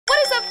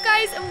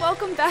guys, and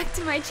welcome back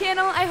to my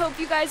channel. I hope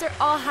you guys are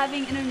all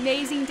having an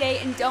amazing day,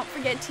 and don't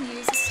forget to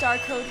use star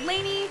code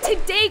Lani.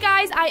 Today,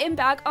 guys, I am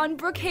back on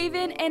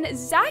Brookhaven, and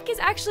Zach is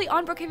actually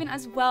on Brookhaven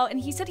as well, and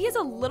he said he has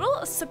a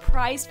little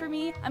surprise for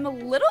me. I'm a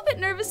little bit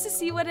nervous to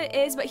see what it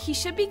is, but he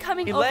should be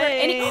coming over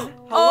any—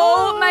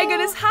 Oh my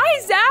goodness.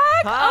 Hi, Zach.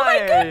 Hi. Oh my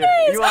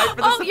goodness. You hyped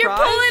for the surprise? You're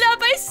pulling up.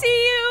 I see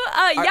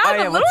you. Yeah,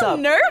 I'm a little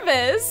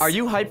nervous. Are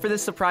you hyped for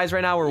this surprise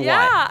right now or what?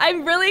 Yeah,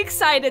 I'm really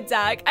excited,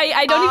 Zach.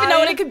 I don't even know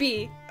what it could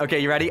be. Okay,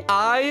 you ready?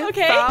 I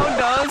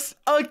found us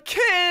a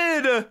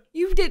kid.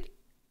 You did?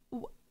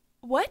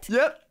 What?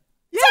 Yep.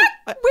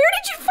 Zach, where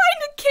did you find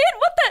a kid?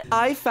 What the?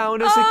 I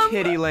found us a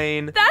kitty,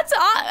 Lane. That's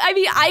I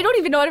mean, I don't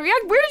even know how to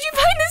react. Where did you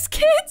find this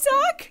kid,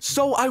 Zach?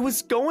 So I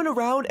was going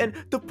around and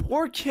the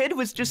poor kid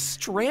was just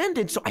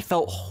stranded. So I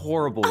felt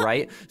horrible,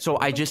 right? So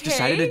I just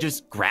decided to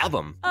just grab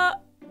him.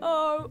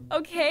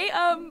 Okay.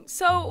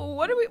 So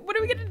what are we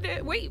gonna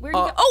do? Wait, where'd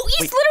he go? Oh,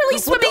 he's literally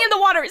swimming in the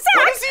water. Zach,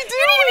 what is he doing?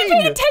 You didn't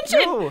even pay attention.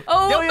 No.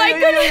 Oh my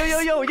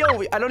goodness. Yo.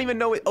 I don't even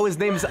know it. Oh, his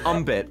name's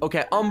Umbit.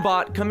 Okay,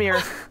 Umbot, come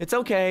here. It's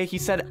okay. He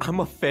said I'm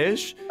a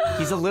fish.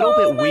 He's a little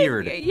bit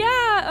weird.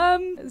 Yeah,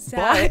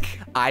 Zach. But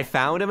I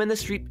found him in the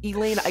street,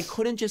 Elaine. I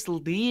couldn't just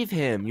leave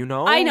him, you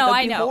know? I know.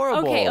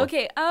 Horrible.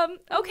 Okay. How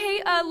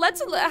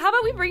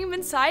about we bring him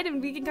inside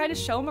and we can kind of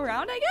show him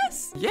around, I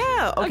guess?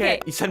 Yeah, okay.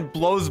 He said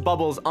blows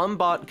bubbles.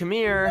 Umbot, come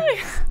here.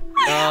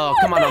 Oh,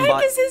 come on, Umbot. What the heck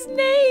Umbot. is his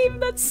name?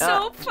 That's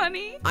so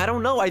funny. I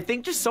don't know. I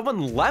think just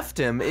someone left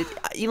him.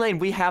 Elaine,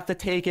 we have to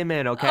take him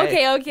in,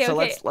 okay? Okay. So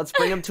let's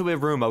bring him to a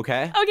room,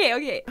 okay?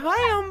 Okay.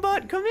 Hi,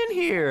 Umbot. Come in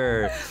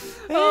here.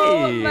 Hey.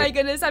 Oh my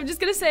goodness. I'm just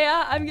gonna say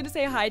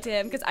hi to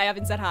him because I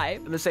haven't said hi.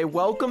 I'm gonna say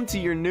welcome to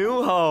your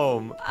new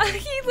home.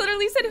 He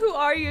literally said, "Who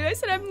are you?" I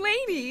said, "I'm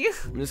Lani."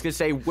 I'm just gonna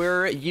say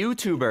we're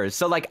YouTubers.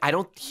 So like, I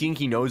don't think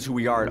he knows who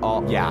we are at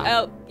all.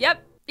 Yeah. Oh,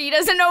 yep. He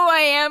doesn't know who I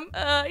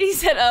am. He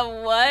said,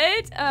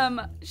 what?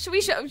 Should we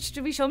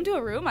show him to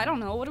a room? I don't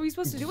know. What are we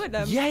supposed to do with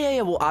them?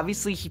 Yeah. Well,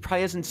 obviously, he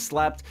probably hasn't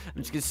slept.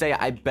 I'm just gonna say,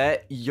 I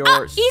bet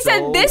you're He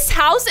said this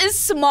house is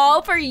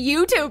small for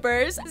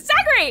YouTubers.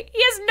 Zachary,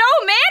 he has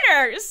no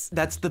manners.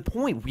 That's the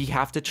point. We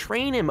have to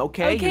train him,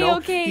 okay?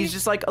 Okay. He's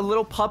just like a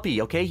little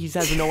puppy, okay? He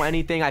doesn't know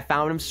anything. I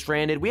found him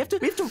stranded. We have to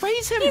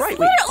raise him, right?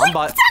 Wait,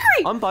 Umbot.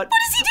 Zachary, Umbot. what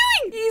is he doing?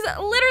 He's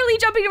literally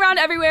jumping around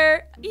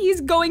everywhere. He's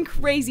going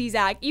crazy,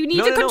 Zach. You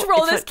need to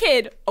control this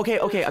kid. Okay.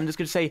 I'm just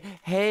gonna say,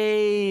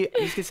 hey.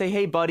 I'm just gonna say,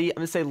 hey, buddy. I'm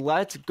gonna say,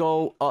 let's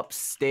go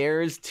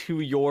upstairs to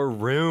your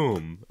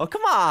room. Oh,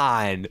 come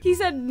on. He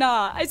said,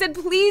 nah. I said,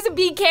 please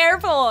be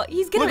careful.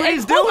 He's gonna. Look what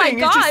he's doing. Oh my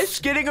gosh. He's just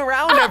skidding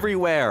around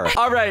everywhere.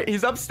 All right,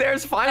 he's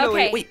upstairs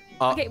finally.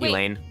 Okay. Wait.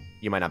 Elaine,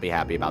 you might not be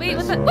happy about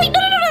this. Wait, no.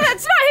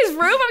 That's not his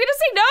room. I'm gonna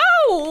say no.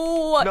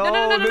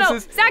 No.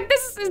 Zach,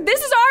 this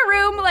is our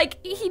room.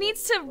 Like, he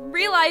needs to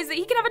realize that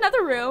he can have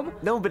another room.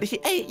 No, but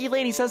hey,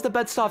 Elaine, he says the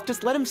bed's soft.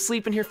 Just let him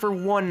sleep in here for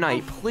one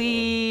night,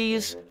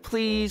 please,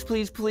 with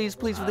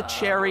a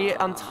cherry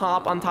on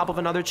top of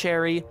another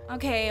cherry.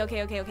 Okay,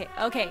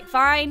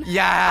 fine.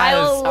 Yes. I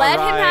will let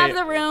him have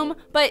the room.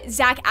 But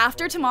Zach,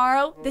 after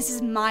tomorrow, this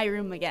is my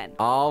room again.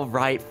 All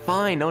right,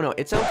 fine. No,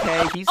 it's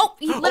okay. He's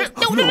literally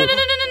no.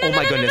 Oh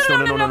my goodness, no.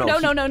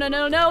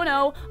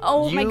 No.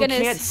 Oh my goodness.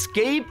 You can't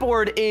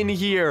skateboard in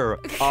here.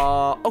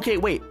 Okay,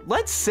 wait.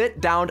 Let's sit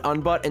down,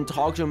 Unbutt, and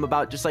talk to him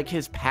about just like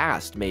his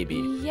past, maybe.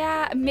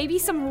 Yeah, maybe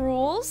some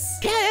rules.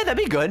 Yeah, that'd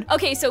be good.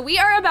 Okay, so we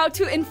are about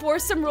to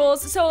enforce some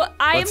rules. So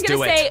I am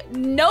gonna say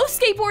no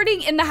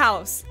skateboarding in the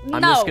house.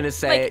 I'm just gonna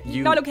say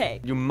not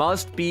okay. You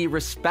must be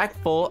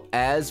respectful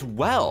as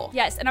well.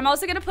 Yes, and I'm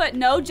also gonna put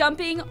no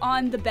jumping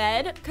on the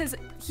bed because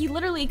he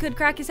literally could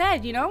crack his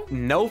head, you know?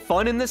 No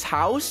fun in this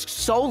house?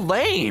 So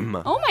lame.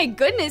 Oh my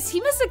goodness,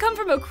 he must have come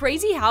from a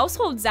crazy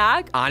household,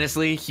 Zach.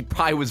 Honestly, he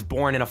probably was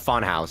born in a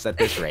fun house at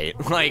this rate.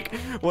 Like,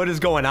 what is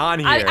going on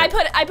here? I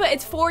put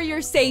it's for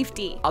your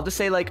safety. I'll just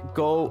say like,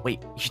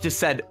 wait, he just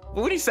said,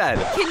 what he said?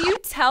 Can you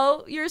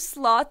tell your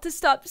sloth to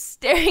stop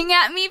staring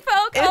at me,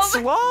 folks? It's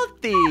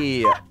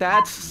slothy.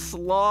 That's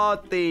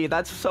slothy.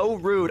 That's so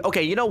rude.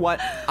 Okay, you know what?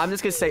 I'm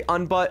just gonna say,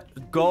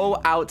 Unbutt, go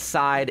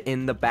outside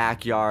in the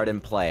backyard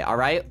and play, all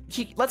right?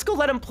 Let's go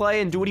let him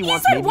play and do what he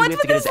wants. Maybe we have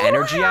to get his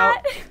energy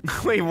out.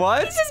 Wait,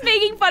 what? He's just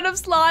making fun of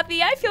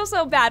Slothy. I feel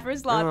so bad for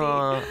Slothy.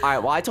 All right,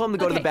 well, I told him to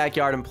go to the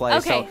backyard and play,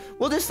 so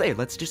we'll just say,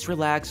 let's just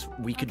relax.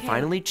 We can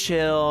finally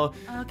chill.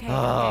 Okay.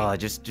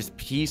 Just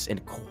peace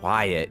and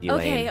quiet,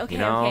 Elaine.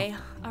 Okay.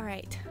 All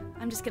right.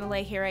 I'm just gonna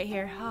lay here right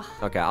here. Oh,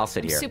 okay, I'll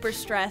sit here. I'm super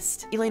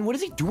stressed. Elaine, what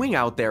is he doing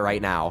out there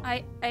right now?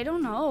 I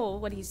don't know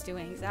what he's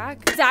doing,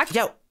 Zach. Zach,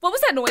 yo, what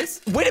was that noise?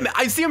 Wait a minute,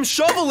 I see him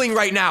shoveling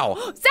right now.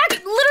 Zach,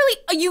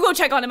 literally, you go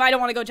check on him. I don't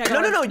want to go check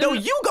on him. No,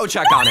 you go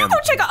check on him. You go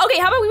check on. Okay,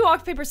 how about we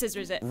rock, paper,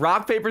 scissors it?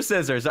 Rock, paper,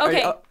 scissors.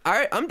 Okay. All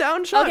right, I'm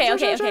down. Sure. Okay. All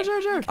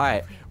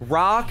right,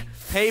 rock,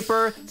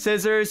 paper,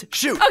 scissors,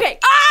 shoot. Okay.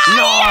 No!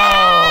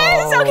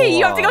 Yes! Okay,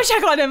 you have to go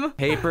check on him.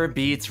 Paper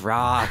beats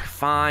rock.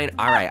 Fine.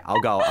 All right, I'll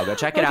go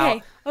check it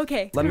out.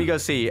 Okay. Let me go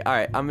see. All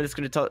right, I'm just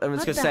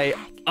gonna say,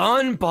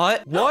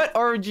 Unbutt, what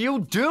are you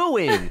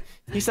doing?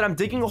 He said, I'm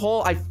digging a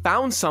hole. I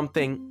found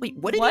something. Wait,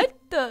 what did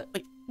the?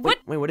 Wait,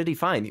 Wait, what did he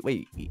find?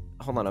 Wait,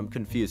 hold on, I'm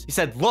confused. He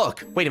said,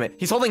 look. Wait a minute.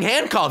 He's holding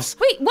handcuffs.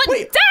 Wait, what?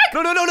 Wait. Zach!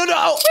 No. Wait.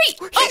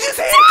 He just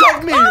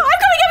handcuffed me. Oh, I'm coming.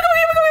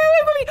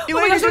 Oh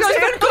my gosh,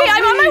 handcuffed okay,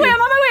 I'm on my me. way.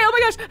 Oh my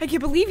gosh. I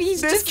can't believe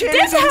he's This just kid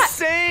did is that.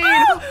 insane.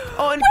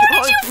 Where did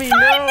you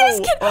find this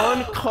kid?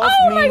 Uncuff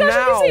Oh me my gosh, now.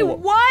 I was gonna say,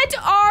 what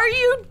are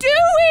you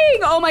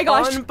doing? Oh my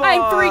gosh, I'm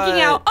freaking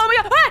out. Oh my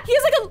god, he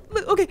has like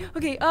a, okay.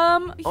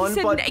 He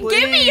said,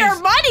 give me your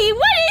money.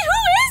 Who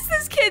is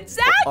this kid,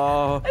 Zach?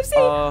 I'm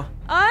saying,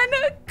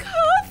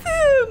 uncuff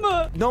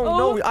him.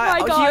 No,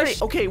 my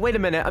gosh. Okay, wait a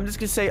minute. I'm just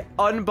gonna say,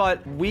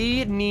 Unbutt,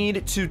 we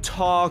need to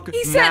talk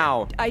He said,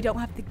 now. I don't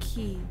have the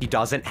key. He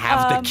doesn't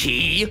have the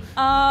key?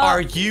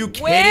 Are you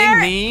kidding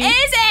me? Where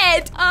is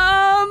it?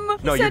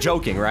 No, you're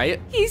joking, right?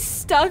 He's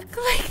stuck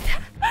like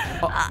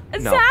that.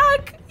 No.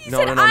 Zach, he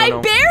said, no. I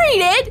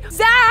buried it.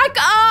 Zach,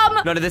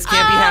 No, this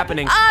can't be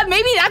happening.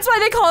 Maybe that's why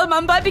they call him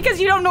Unbutt, because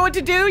you don't know what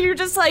to do. You're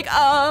just like,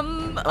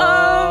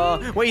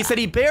 Wait, he said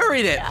he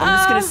buried it. I'm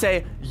just gonna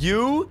say,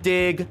 you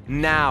dig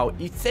now.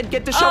 He said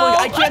get the shovel.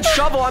 I can't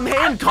shovel, I'm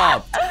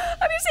handcuffed. I'm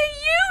gonna say,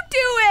 you do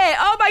it.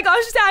 Oh my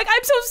gosh, Zach,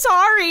 I'm so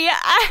sorry.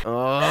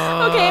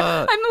 Okay,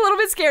 I'm a little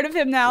bit scared of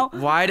him now.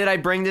 Why did I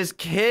bring this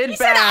kid He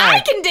back? said I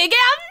can dig it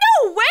out.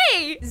 No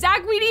way.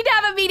 Zach, we need to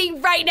have a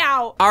meeting right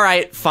now. All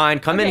right, fine.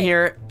 Come in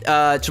here.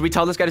 Should we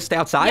tell this guy to stay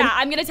outside? Yeah,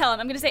 I'm gonna tell him.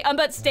 I'm gonna say,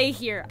 Unbutt, stay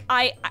here.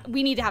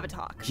 We need to have a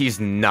talk. He's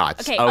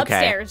nuts. Okay,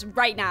 upstairs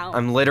right now.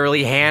 I'm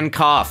literally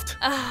handcuffed.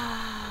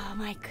 Oh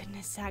my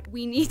goodness, Zach.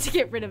 We need to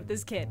get rid of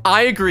this kid.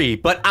 I agree,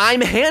 but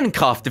I'm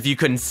handcuffed if you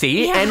couldn't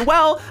see. Yeah. And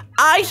well,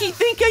 I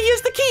think I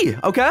used the key,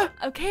 okay?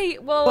 Okay,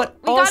 well, But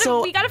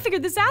we gotta figure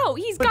this out.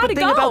 He's But gotta the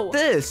thing go. about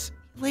this,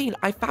 Lane,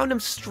 I found him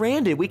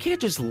stranded. We can't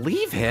just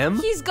leave him.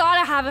 He's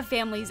gotta have a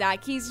family,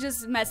 Zach. He's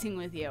just messing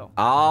with you.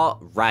 All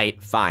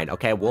right, fine.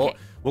 Okay, we'll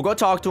go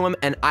talk to him,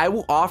 and I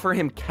will offer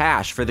him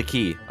cash for the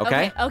key,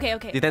 okay? Okay.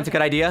 Do you think it's a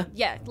good idea?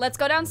 Yeah, let's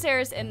go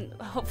downstairs and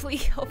hopefully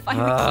he'll find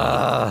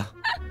the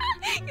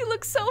key. You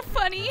look so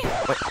funny.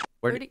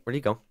 Wait, where'd he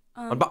go?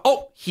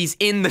 Oh, he's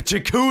in the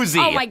jacuzzi.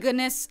 Oh my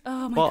goodness.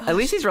 Oh my gosh. Well, at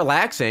least he's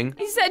relaxing.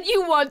 He said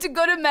you want to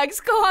go to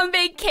Mexico on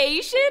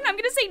vacation? I'm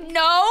gonna say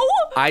no.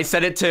 I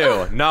said it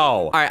too. No.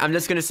 All right, I'm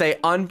just gonna say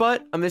Unbutt.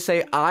 I'm gonna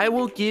say I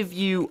will give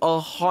you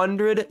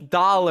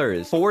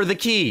 $100 for the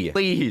key,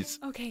 please.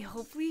 Okay,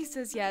 hopefully he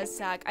says yes,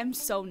 Zach. I'm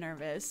so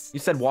nervous. You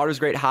said water's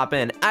great. Hop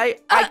in. I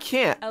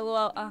can't.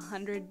 LOL,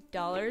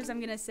 $100. I'm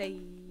gonna say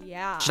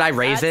yeah. Should I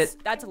raise it?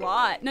 That's a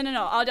lot. No.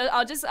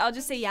 I'll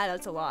just say yeah.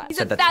 That's a lot. He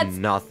said that's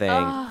nothing.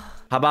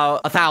 How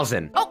about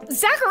 1,000? Oh,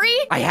 Zachary!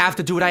 I have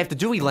to do what I have to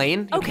do,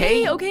 Elaine.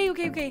 Okay.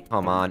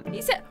 Come on.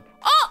 He said,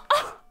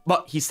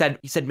 But he said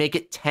make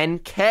it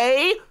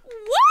 10K.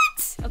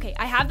 What? Okay,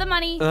 I have the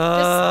money.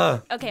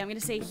 Okay, I'm gonna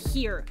say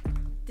here.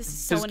 This is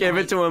so Just give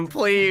it to him,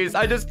 please.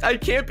 I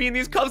can't be in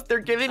these cuffs. They're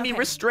giving me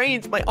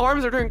restraints. My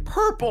arms are turning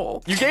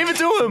purple. You gave it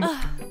to him.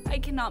 I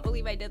cannot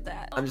believe I did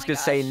that. I'm just gonna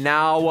say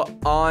now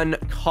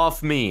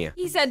uncuff me.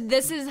 He said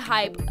this is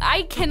hype.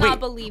 I cannot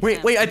believe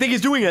him. Wait, I think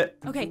he's doing it.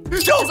 Okay. Go!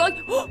 It's like,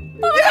 oh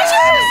my gosh,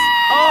 Yes!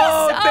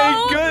 Oh, thank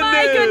Oh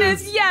my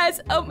goodness, yes.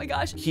 Oh my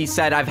gosh. He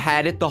said I've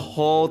had it the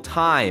whole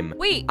time.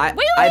 Wait, I Zach,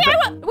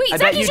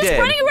 bet he's you just did.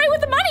 running away with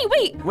the money.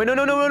 Wait. Wait, no,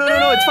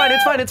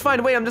 it's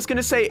fine. Wait, I'm just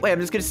gonna say,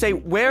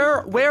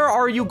 where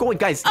are you going?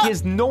 Guys, he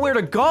has nowhere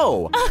to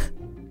go.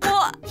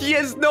 Well, He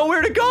has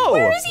nowhere to go.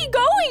 where is he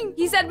going?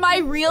 He said my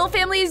real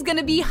family is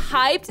gonna be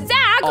hyped.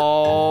 Zach,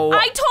 Oh.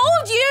 I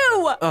told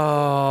you.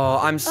 Oh,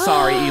 I'm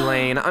sorry,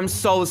 Elaine. I'm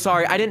so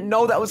sorry. I didn't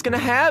know that was gonna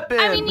happen.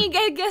 I mean,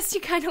 I guess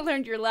you kind of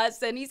learned your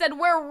lesson. He said,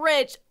 we're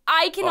rich.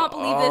 I cannot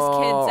believe this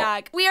kid,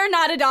 Zach. We are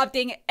not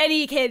adopting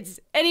any kids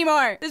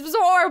anymore. This was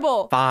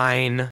horrible. Fine.